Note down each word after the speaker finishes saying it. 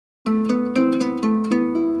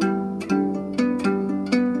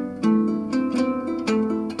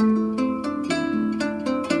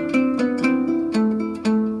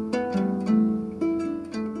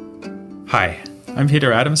Hi, I'm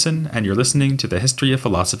Peter Adamson, and you're listening to the History of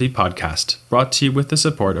Philosophy podcast, brought to you with the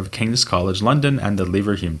support of King's College London and the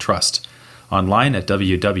Leverhulme Trust, online at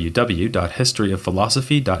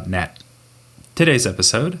www.historyofphilosophy.net. Today's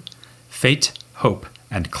episode, Fate, Hope,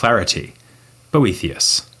 and Clarity,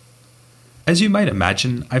 Boethius. As you might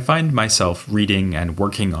imagine, I find myself reading and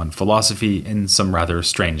working on philosophy in some rather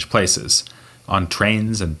strange places. On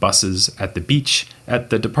trains and buses, at the beach, at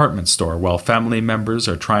the department store while family members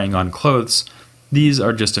are trying on clothes. These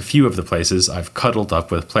are just a few of the places I've cuddled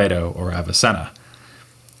up with Plato or Avicenna.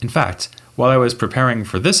 In fact, while I was preparing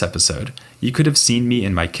for this episode, you could have seen me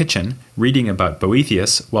in my kitchen reading about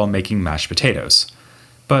Boethius while making mashed potatoes.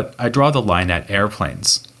 But I draw the line at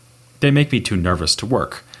airplanes. They make me too nervous to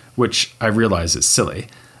work, which I realize is silly.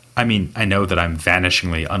 I mean, I know that I'm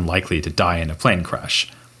vanishingly unlikely to die in a plane crash.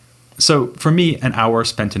 So, for me, an hour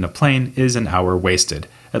spent in a plane is an hour wasted,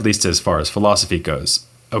 at least as far as philosophy goes.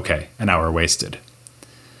 Okay, an hour wasted.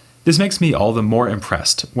 This makes me all the more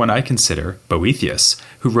impressed when I consider Boethius,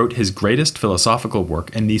 who wrote his greatest philosophical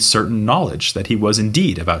work in the certain knowledge that he was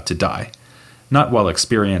indeed about to die. Not while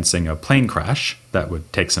experiencing a plane crash, that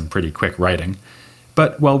would take some pretty quick writing,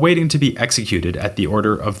 but while waiting to be executed at the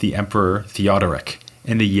order of the Emperor Theodoric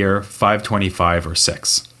in the year 525 or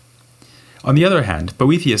 6. On the other hand,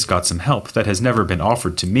 Boethius got some help that has never been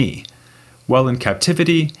offered to me. While in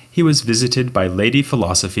captivity, he was visited by Lady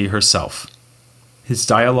Philosophy herself. His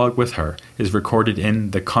dialogue with her is recorded in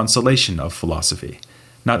The Consolation of Philosophy,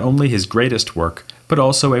 not only his greatest work, but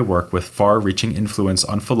also a work with far-reaching influence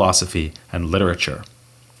on philosophy and literature.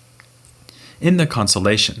 In The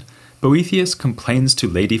Consolation, Boethius complains to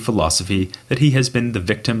Lady Philosophy that he has been the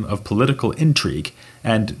victim of political intrigue,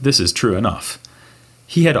 and this is true enough.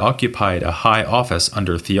 He had occupied a high office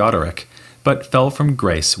under Theodoric, but fell from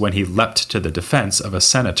grace when he leapt to the defense of a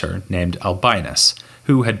senator named Albinus,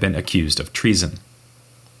 who had been accused of treason.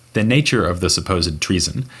 The nature of the supposed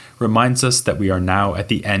treason reminds us that we are now at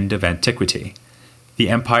the end of antiquity. The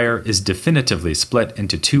empire is definitively split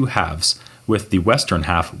into two halves, with the western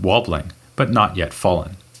half wobbling, but not yet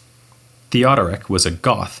fallen. Theodoric was a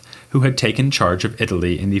Goth who had taken charge of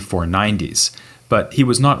Italy in the 490s, but he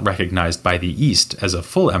was not recognized by the East as a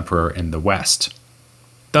full emperor in the West.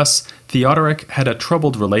 Thus, Theodoric had a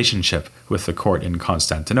troubled relationship with the court in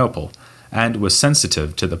Constantinople, and was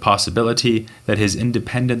sensitive to the possibility that his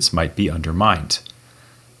independence might be undermined.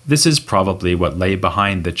 This is probably what lay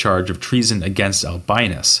behind the charge of treason against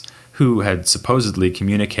Albinus, who had supposedly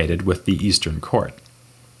communicated with the Eastern court.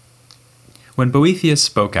 When Boethius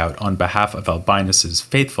spoke out on behalf of Albinus's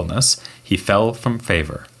faithfulness, he fell from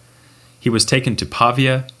favor. He was taken to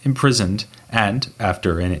Pavia, imprisoned, and,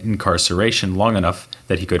 after an incarceration long enough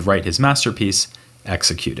that he could write his masterpiece,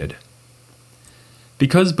 executed.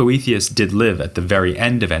 Because Boethius did live at the very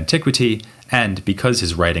end of antiquity, and because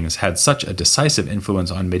his writings had such a decisive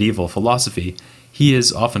influence on medieval philosophy, he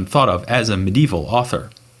is often thought of as a medieval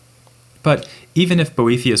author. But even if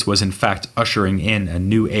Boethius was in fact ushering in a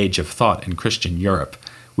new age of thought in Christian Europe,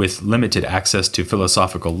 with limited access to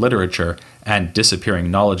philosophical literature and disappearing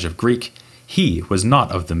knowledge of Greek, he was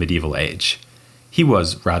not of the medieval age. He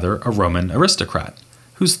was rather a Roman aristocrat,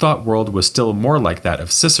 whose thought world was still more like that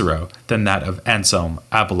of Cicero than that of Anselm,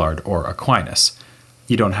 Abelard, or Aquinas.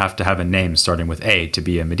 You don't have to have a name starting with A to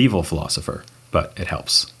be a medieval philosopher, but it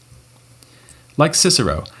helps. Like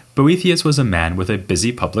Cicero, Boethius was a man with a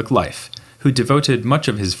busy public life, who devoted much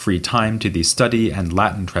of his free time to the study and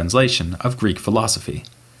Latin translation of Greek philosophy.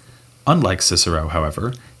 Unlike Cicero,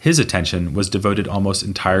 however, his attention was devoted almost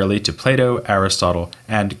entirely to Plato, Aristotle,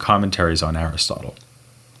 and commentaries on Aristotle.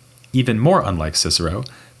 Even more unlike Cicero,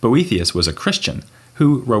 Boethius was a Christian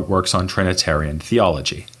who wrote works on Trinitarian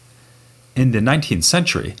theology. In the 19th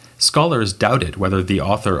century, scholars doubted whether the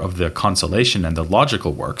author of the Consolation and the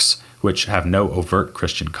Logical works, which have no overt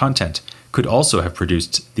Christian content, could also have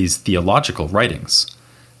produced these theological writings.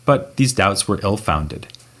 But these doubts were ill-founded.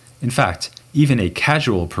 In fact, even a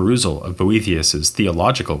casual perusal of Boethius's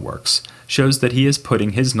theological works shows that he is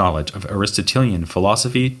putting his knowledge of Aristotelian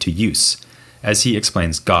philosophy to use, as he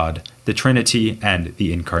explains God, the Trinity, and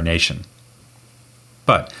the Incarnation.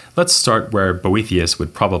 But let's start where Boethius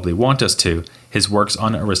would probably want us to, his works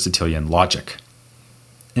on Aristotelian logic.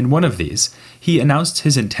 In one of these, he announced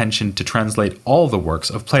his intention to translate all the works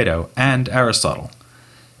of Plato and Aristotle.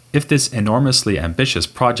 If this enormously ambitious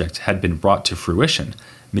project had been brought to fruition,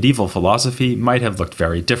 medieval philosophy might have looked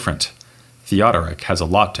very different. Theodoric has a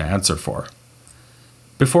lot to answer for.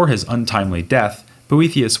 Before his untimely death,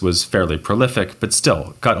 Boethius was fairly prolific, but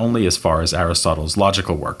still got only as far as Aristotle's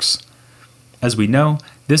logical works. As we know,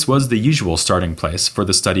 this was the usual starting place for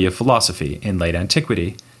the study of philosophy in late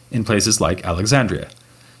antiquity, in places like Alexandria,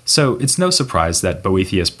 so it's no surprise that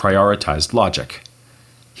Boethius prioritized logic.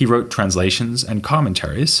 He wrote translations and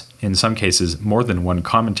commentaries, in some cases more than one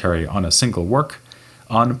commentary on a single work,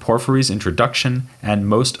 on Porphyry's introduction and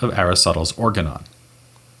most of Aristotle's Organon.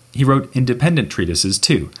 He wrote independent treatises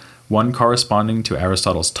too, one corresponding to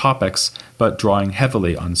Aristotle's Topics, but drawing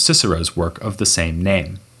heavily on Cicero's work of the same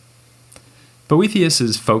name.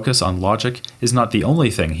 Boethius's focus on logic is not the only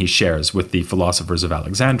thing he shares with the philosophers of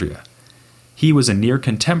Alexandria. He was a near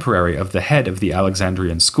contemporary of the head of the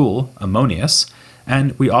Alexandrian school, Ammonius,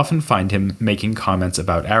 and we often find him making comments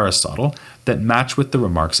about Aristotle that match with the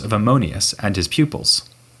remarks of Ammonius and his pupils.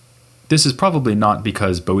 This is probably not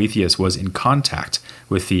because Boethius was in contact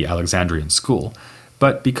with the Alexandrian school,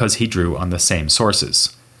 but because he drew on the same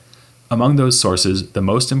sources. Among those sources, the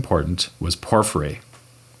most important was Porphyry.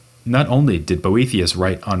 Not only did Boethius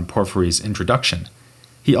write on Porphyry's introduction,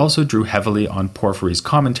 he also drew heavily on Porphyry's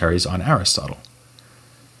commentaries on Aristotle.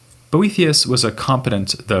 Boethius was a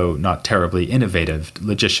competent, though not terribly innovative,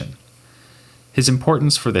 logician. His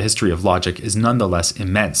importance for the history of logic is nonetheless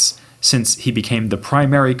immense, since he became the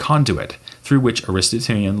primary conduit through which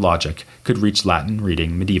Aristotelian logic could reach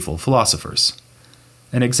Latin-reading medieval philosophers.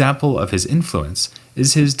 An example of his influence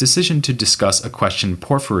is his decision to discuss a question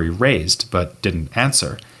Porphyry raised but didn't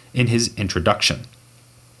answer in his introduction.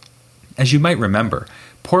 As you might remember,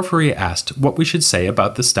 Porphyry asked what we should say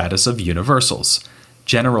about the status of universals,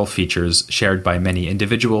 general features shared by many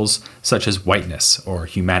individuals, such as whiteness or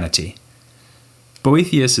humanity.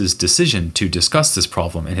 Boethius's decision to discuss this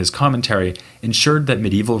problem in his commentary ensured that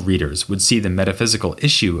medieval readers would see the metaphysical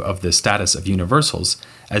issue of the status of universals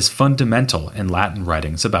as fundamental in Latin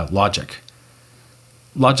writings about logic.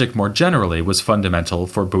 Logic more generally was fundamental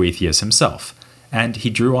for Boethius himself, and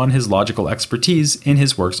he drew on his logical expertise in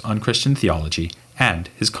his works on Christian theology and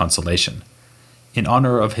his Consolation. In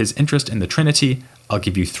honor of his interest in the Trinity, I'll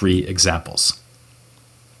give you 3 examples.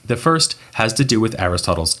 The first has to do with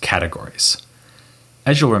Aristotle's categories.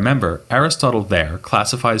 As you'll remember, Aristotle there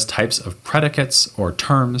classifies types of predicates or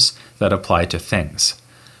terms that apply to things.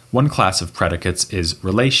 One class of predicates is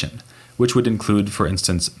relation, which would include, for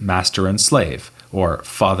instance, master and slave, or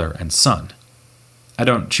father and son. I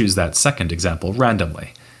don't choose that second example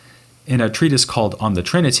randomly. In a treatise called On the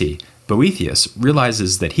Trinity, Boethius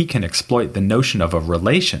realizes that he can exploit the notion of a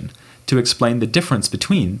relation to explain the difference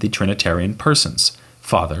between the Trinitarian persons,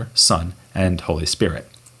 Father, Son, and Holy Spirit.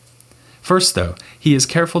 First, though, he is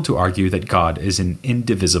careful to argue that God is an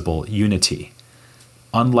indivisible unity.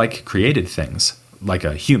 Unlike created things, like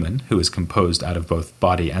a human who is composed out of both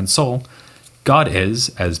body and soul, God is,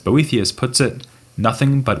 as Boethius puts it,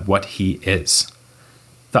 nothing but what he is.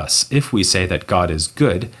 Thus, if we say that God is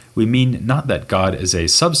good, we mean not that God is a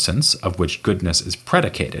substance of which goodness is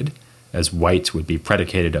predicated, as white would be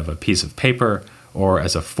predicated of a piece of paper, or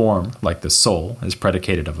as a form, like the soul, is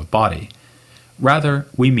predicated of a body. Rather,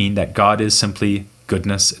 we mean that God is simply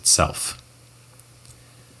goodness itself.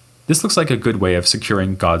 This looks like a good way of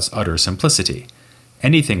securing God's utter simplicity.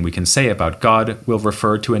 Anything we can say about God will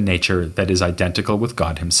refer to a nature that is identical with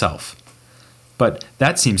God himself. But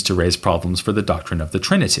that seems to raise problems for the doctrine of the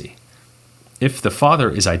Trinity. If the Father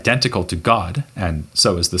is identical to God, and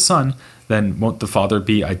so is the Son, then won't the Father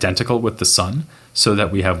be identical with the Son, so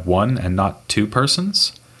that we have one and not 2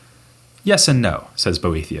 persons? Yes and no, says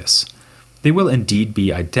Boethius. They will indeed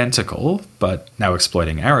be identical, but, now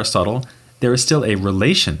exploiting Aristotle, there is still a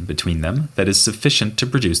relation between them that is sufficient to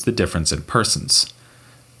produce the difference in persons.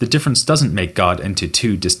 The difference doesn't make God into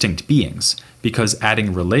 2 distinct beings, because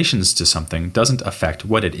adding relations to something doesn't affect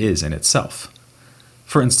what it is in itself.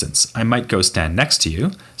 For instance, I might go stand next to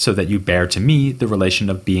you, so that you bear to me the relation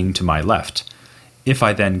of being to my left. If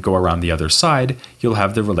I then go around the other side, you'll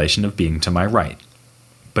have the relation of being to my right.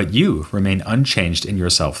 But you remain unchanged in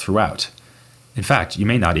yourself throughout. In fact, you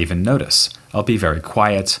may not even notice. I'll be very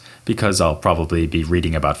quiet, because I'll probably be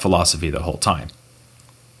reading about philosophy the whole time.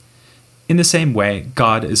 In the same way,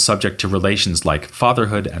 God is subject to relations like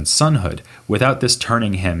fatherhood and sonhood without this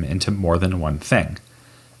turning him into more than one thing.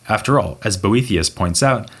 After all, as Boethius points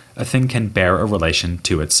out, a thing can bear a relation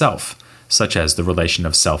to itself, such as the relation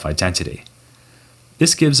of self-identity.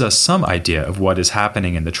 This gives us some idea of what is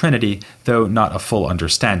happening in the Trinity, though not a full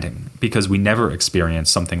understanding, because we never experience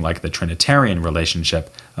something like the Trinitarian relationship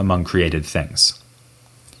among created things.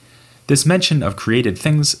 This mention of created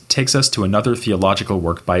things takes us to another theological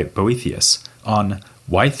work by Boethius on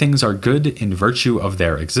why things are good in virtue of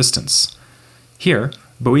their existence. Here,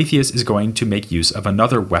 Boethius is going to make use of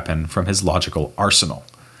another weapon from his logical arsenal.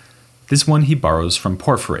 This one he borrows from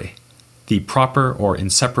Porphyry, the proper or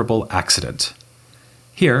inseparable accident.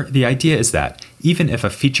 Here, the idea is that even if a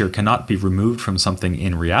feature cannot be removed from something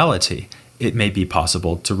in reality, it may be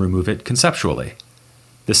possible to remove it conceptually.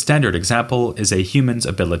 The standard example is a human's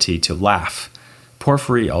ability to laugh.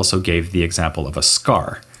 Porphyry also gave the example of a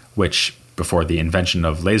scar, which, before the invention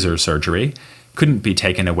of laser surgery, couldn't be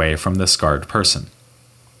taken away from the scarred person.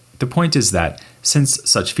 The point is that, since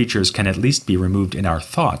such features can at least be removed in our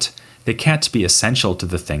thought, they can't be essential to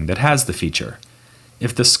the thing that has the feature.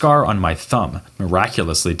 If the scar on my thumb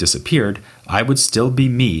miraculously disappeared, I would still be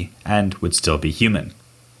me and would still be human.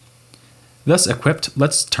 Thus equipped,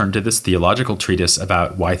 let's turn to this theological treatise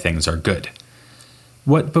about why things are good.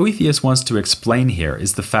 What Boethius wants to explain here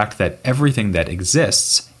is the fact that everything that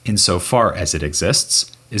exists, insofar as it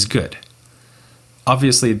exists, is good.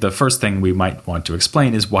 Obviously, the first thing we might want to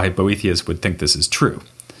explain is why Boethius would think this is true.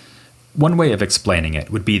 One way of explaining it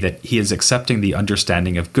would be that he is accepting the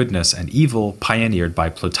understanding of goodness and evil pioneered by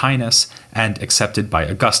Plotinus and accepted by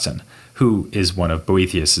Augustine, who is one of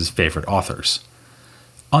Boethius's favorite authors.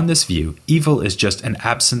 On this view, evil is just an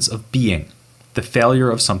absence of being, the failure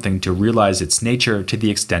of something to realize its nature to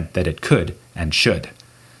the extent that it could and should.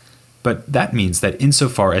 But that means that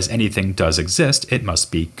insofar as anything does exist, it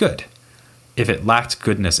must be good. If it lacked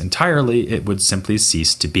goodness entirely, it would simply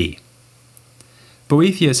cease to be.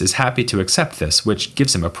 Boethius is happy to accept this, which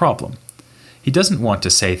gives him a problem. He doesn't want to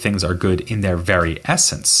say things are good in their very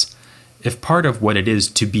essence. If part of what it is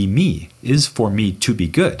to be me is for me to be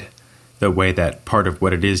good, the way that part of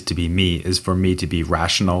what it is to be me is for me to be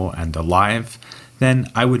rational and alive, then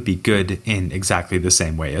I would be good in exactly the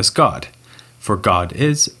same way as God. For God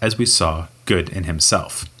is, as we saw, good in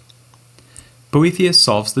himself. Boethius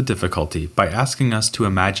solves the difficulty by asking us to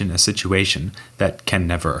imagine a situation that can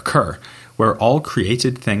never occur, where all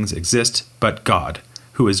created things exist but God,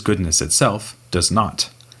 who is goodness itself, does not.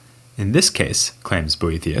 In this case, claims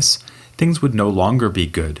Boethius, things would no longer be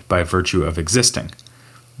good by virtue of existing.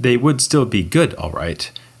 They would still be good, all right.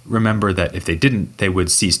 Remember that if they didn't, they would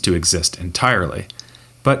cease to exist entirely.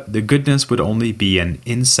 But the goodness would only be an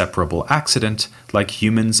inseparable accident, like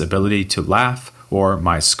humans' ability to laugh or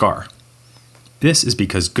my scar. This is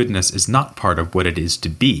because goodness is not part of what it is to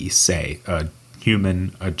be, say, a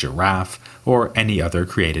human, a giraffe, or any other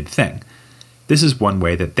created thing. This is one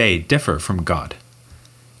way that they differ from God.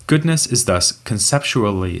 Goodness is thus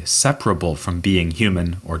conceptually separable from being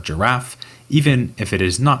human or giraffe, even if it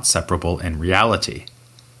is not separable in reality.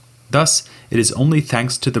 Thus, it is only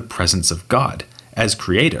thanks to the presence of God, as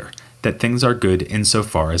creator, that things are good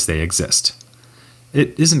insofar as they exist.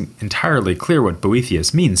 It isn't entirely clear what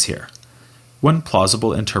Boethius means here. One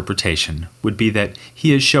plausible interpretation would be that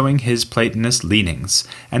he is showing his Platonist leanings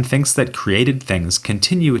and thinks that created things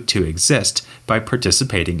continue to exist by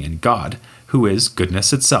participating in God, who is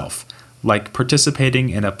goodness itself, like participating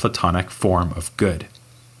in a Platonic form of good.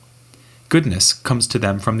 Goodness comes to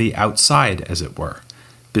them from the outside, as it were,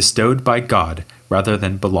 bestowed by God rather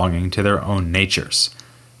than belonging to their own natures.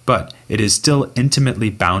 But it is still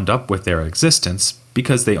intimately bound up with their existence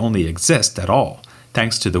because they only exist at all,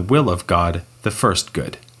 thanks to the will of God, the first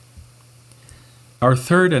good. Our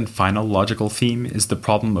third and final logical theme is the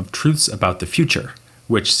problem of truths about the future,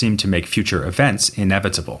 which seem to make future events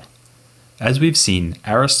inevitable. As we've seen,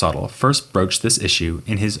 Aristotle first broached this issue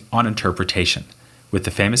in his On Interpretation, with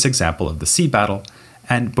the famous example of the sea battle,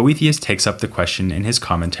 and Boethius takes up the question in his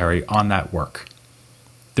commentary on that work.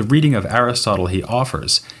 The reading of Aristotle he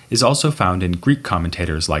offers is also found in Greek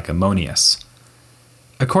commentators like Ammonius.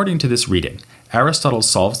 According to this reading, Aristotle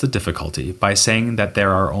solves the difficulty by saying that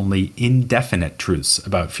there are only indefinite truths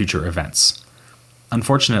about future events.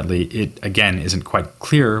 Unfortunately, it again isn't quite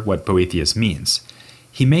clear what Boethius means.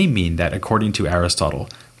 He may mean that, according to Aristotle,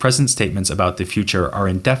 present statements about the future are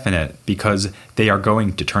indefinite because they are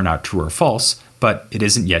going to turn out true or false, but it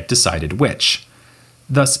isn't yet decided which.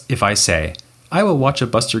 Thus, if I say, I will watch a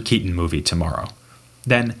Buster Keaton movie tomorrow,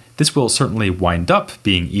 then this will certainly wind up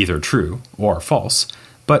being either true or false,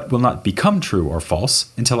 but will not become true or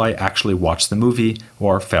false until I actually watch the movie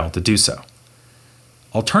or fail to do so.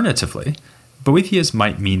 Alternatively, Boethius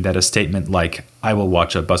might mean that a statement like, I will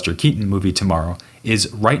watch a Buster Keaton movie tomorrow,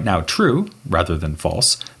 is right now true, rather than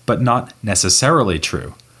false, but not necessarily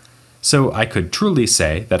true. So I could truly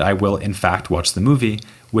say that I will in fact watch the movie,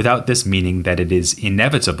 without this meaning that it is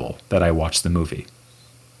inevitable that I watch the movie.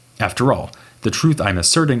 After all, the truth I'm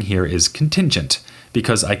asserting here is contingent,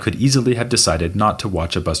 because I could easily have decided not to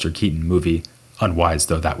watch a Buster Keaton movie, unwise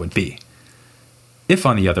though that would be. If,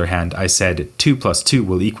 on the other hand, I said 2 + 2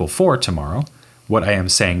 will equal 4 tomorrow, what I am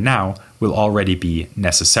saying now will already be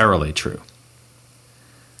necessarily true.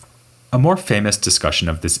 A more famous discussion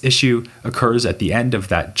of this issue occurs at the end of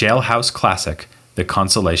that jailhouse classic, the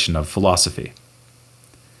consolation of philosophy.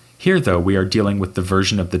 Here, though, we are dealing with the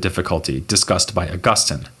version of the difficulty discussed by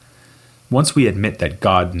Augustine. Once we admit that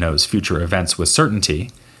God knows future events with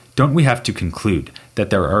certainty, don't we have to conclude that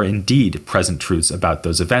there are indeed present truths about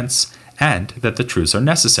those events, and that the truths are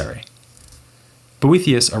necessary?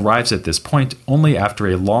 Boethius arrives at this point only after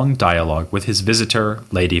a long dialogue with his visitor,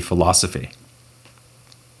 Lady Philosophy.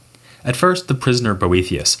 At first, the prisoner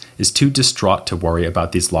Boethius is too distraught to worry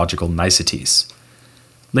about these logical niceties.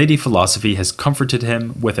 Lady Philosophy has comforted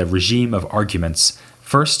him with a regime of arguments,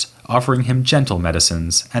 first offering him gentle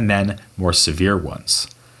medicines and then more severe ones.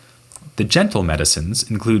 The gentle medicines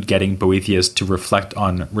include getting Boethius to reflect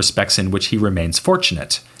on respects in which he remains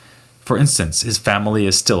fortunate. For instance, his family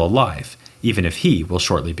is still alive, even if he will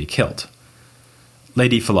shortly be killed.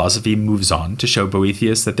 Lady Philosophy moves on to show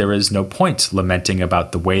Boethius that there is no point lamenting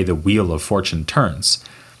about the way the wheel of fortune turns.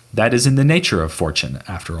 That is in the nature of fortune,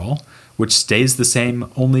 after all, which stays the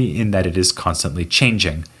same only in that it is constantly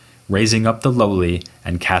changing, raising up the lowly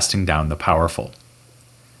and casting down the powerful.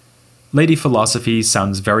 Lady Philosophy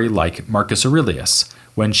sounds very like Marcus Aurelius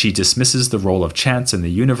when she dismisses the role of chance in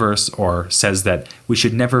the universe or says that we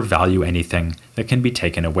should never value anything that can be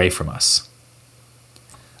taken away from us.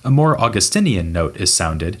 A more Augustinian note is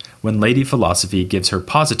sounded when Lady Philosophy gives her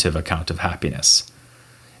positive account of happiness.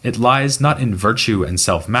 It lies not in virtue and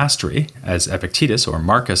self-mastery, as Epictetus or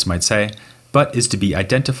Marcus might say, but is to be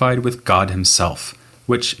identified with God himself,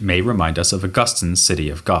 which may remind us of Augustine's City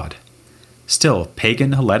of God. Still,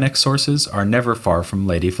 pagan Hellenic sources are never far from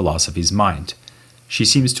Lady Philosophy's mind. She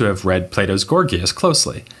seems to have read Plato's Gorgias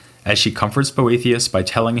closely, as she comforts Boethius by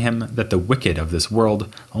telling him that the wicked of this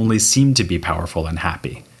world only seem to be powerful and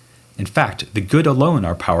happy. In fact, the good alone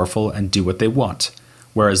are powerful and do what they want,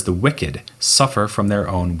 whereas the wicked suffer from their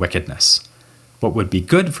own wickedness. What would be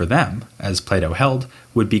good for them, as Plato held,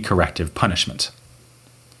 would be corrective punishment.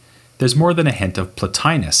 There's more than a hint of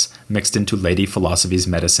Plotinus mixed into Lady Philosophy's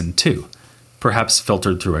medicine too, perhaps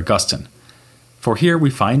filtered through Augustine. For here we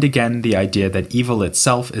find again the idea that evil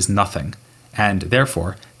itself is nothing, and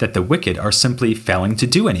therefore that the wicked are simply failing to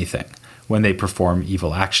do anything when they perform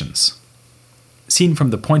evil actions. Seen from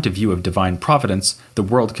the point of view of divine providence, the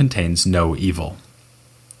world contains no evil.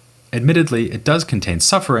 Admittedly, it does contain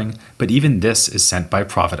suffering, but even this is sent by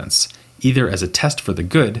providence, either as a test for the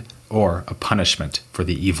good or a punishment for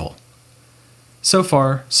the evil. So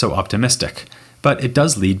far, so optimistic, but it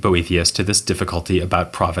does lead Boethius to this difficulty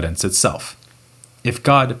about providence itself. If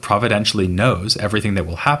God providentially knows everything that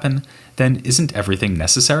will happen, then isn't everything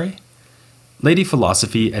necessary? Lady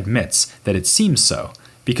Philosophy admits that it seems so,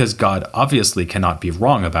 because God obviously cannot be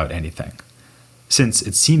wrong about anything. Since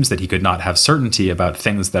it seems that he could not have certainty about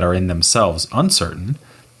things that are in themselves uncertain,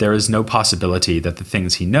 there is no possibility that the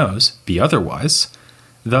things he knows be otherwise.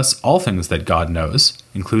 Thus, all things that God knows,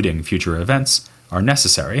 including future events, are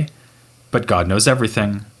necessary, but God knows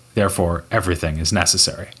everything, therefore everything is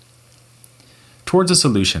necessary. Towards a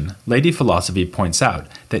solution, Lady Philosophy points out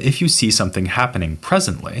that if you see something happening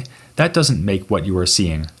presently, that doesn't make what you are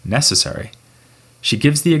seeing necessary. She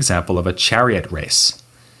gives the example of a chariot race.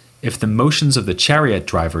 If the motions of the chariot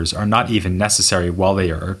drivers are not even necessary while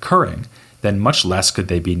they are occurring, then much less could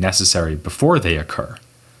they be necessary before they occur.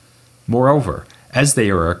 Moreover, as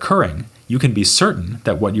they are occurring, you can be certain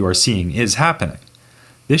that what you are seeing is happening.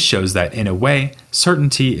 This shows that, in a way,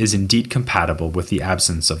 certainty is indeed compatible with the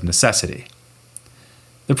absence of necessity.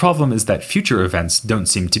 The problem is that future events don't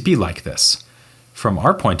seem to be like this. From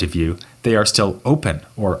our point of view, they are still open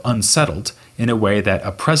or unsettled in a way that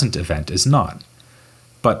a present event is not.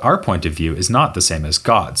 But our point of view is not the same as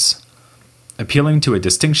God's. Appealing to a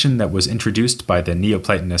distinction that was introduced by the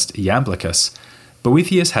Neoplatonist Iamblichus,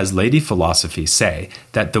 Boethius has Lady Philosophy say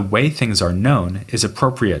that the way things are known is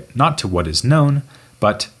appropriate not to what is known,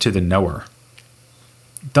 but to the knower.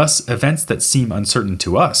 Thus, events that seem uncertain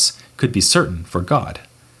to us could be certain for God.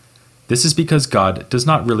 This is because God does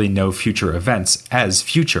not really know future events as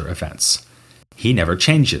future events. He never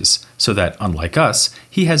changes, so that, unlike us,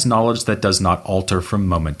 he has knowledge that does not alter from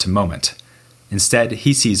moment to moment. Instead,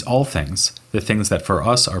 he sees all things, the things that for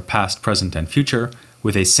us are past, present, and future,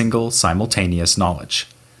 with a single simultaneous knowledge.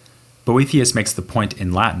 Boethius makes the point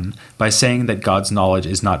in Latin by saying that God's knowledge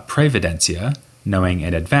is not praevidentia, knowing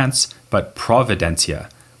in advance, but providentia,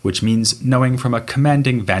 which means knowing from a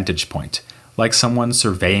commanding vantage point, like someone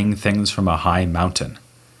surveying things from a high mountain.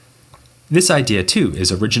 This idea, too,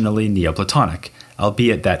 is originally Neoplatonic,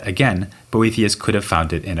 albeit that, again, Boethius could have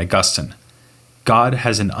found it in Augustine. God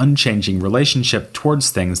has an unchanging relationship towards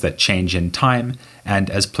things that change in time, and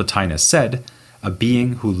as Plotinus said, a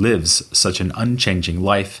being who lives such an unchanging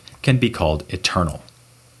life can be called eternal.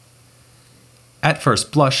 At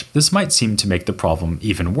first blush, this might seem to make the problem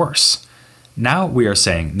even worse. Now we are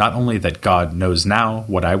saying not only that God knows now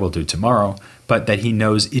what I will do tomorrow, but that he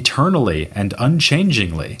knows eternally and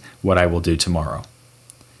unchangingly what I will do tomorrow.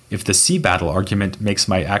 If the sea battle argument makes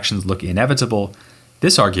my actions look inevitable,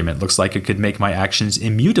 this argument looks like it could make my actions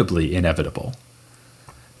immutably inevitable.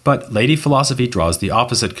 But Lady Philosophy draws the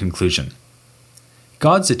opposite conclusion.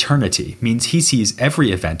 God's eternity means he sees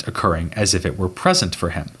every event occurring as if it were present for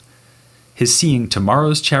him. His seeing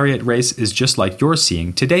tomorrow's chariot race is just like your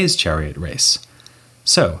seeing today's chariot race.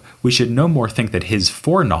 So, we should no more think that his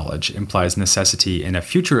foreknowledge implies necessity in a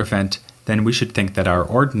future event than we should think that our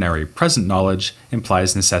ordinary present knowledge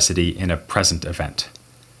implies necessity in a present event.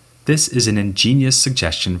 This is an ingenious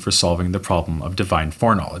suggestion for solving the problem of divine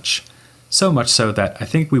foreknowledge, so much so that I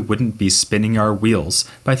think we wouldn't be spinning our wheels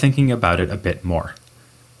by thinking about it a bit more.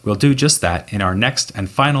 We'll do just that in our next and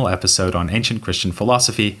final episode on ancient Christian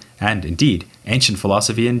philosophy, and indeed, ancient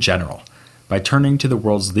philosophy in general, by turning to the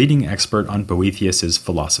world's leading expert on Boethius's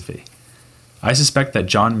philosophy. I suspect that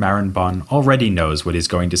John Marenbon already knows what he's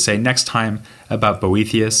going to say next time about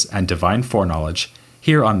Boethius and divine foreknowledge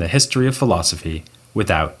here on the History of Philosophy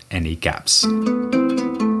without any gaps.